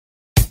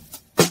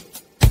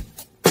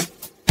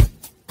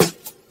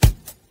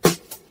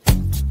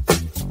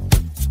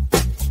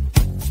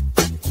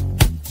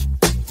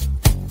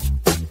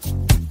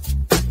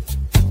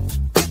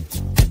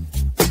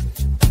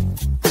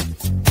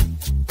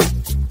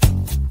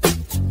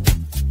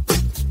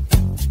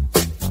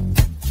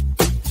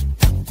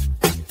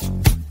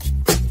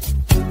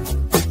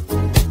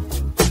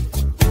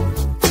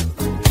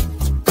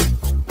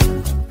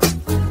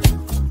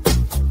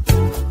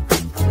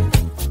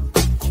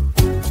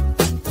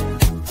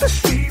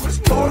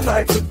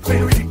like the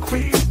beauty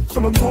queen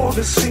from a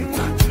movie scene.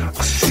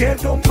 I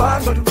shed no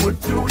mind, but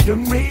what do you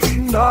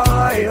mean?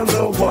 I am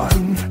the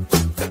one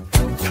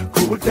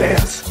who would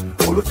dance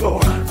on the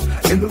floor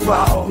in the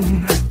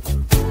round.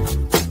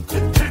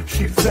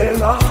 She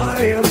said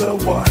I am the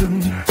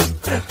one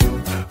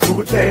who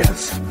would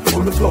dance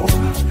on the floor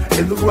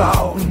in the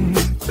round.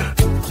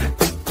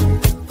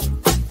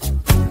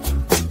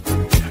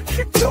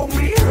 She told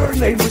me her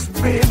name was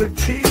Billie,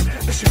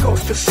 and she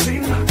goes to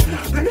sing.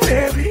 Then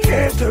heavy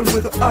entered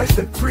with eyes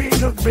that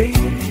breathe of me.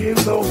 In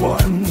the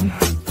one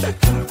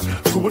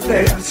who would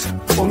dance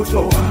on the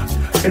floor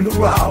in the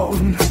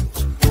round.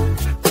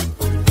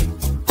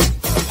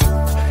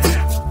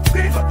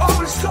 People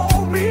always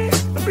told me,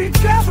 be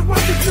careful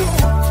what you do.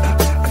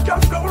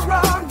 Don't go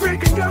around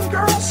breaking young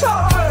girls'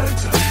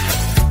 hearts.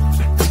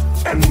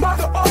 And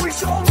mother always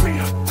told me,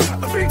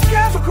 be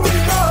careful who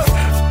you love.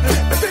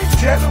 Be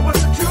careful what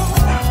you do.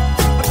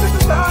 This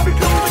is how we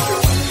do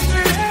it.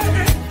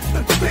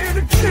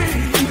 Baby,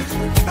 she's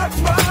not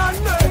my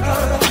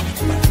love.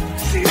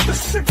 She's the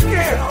sick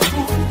girl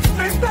who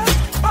thinks that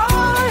I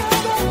am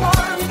the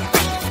one.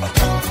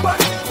 But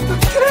the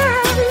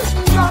kid is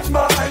not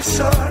my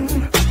son.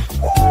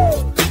 Ooh.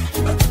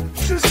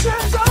 She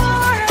says I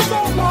am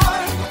the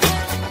one.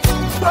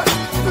 But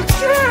the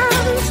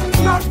kid is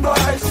not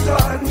my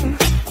son.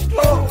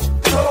 Oh,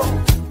 oh,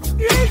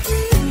 yeah.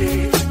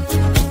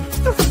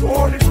 The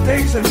 40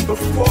 days and the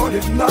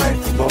 40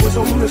 nights, always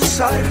on the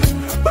side.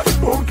 But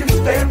who can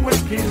stand when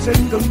he's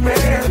in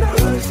demand?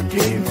 The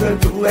kings and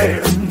the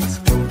lands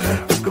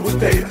go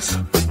dance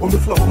on the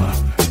floor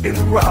in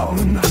the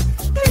round.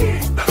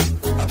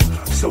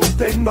 So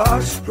take my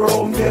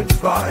strong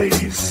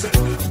advice.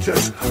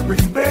 Just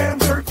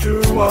remember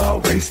to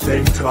always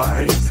stay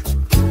tight.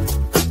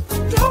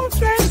 Don't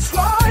dance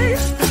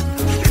sliced.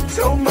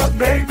 She told my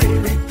baby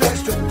we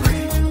danced to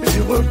breathe. She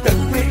looked at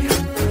me,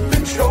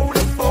 then showed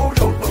a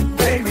photo of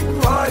baby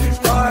cried. His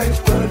eyes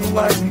burned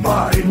like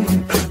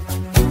mine.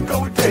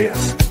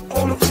 Dance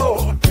on the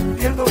floor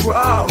in the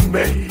round.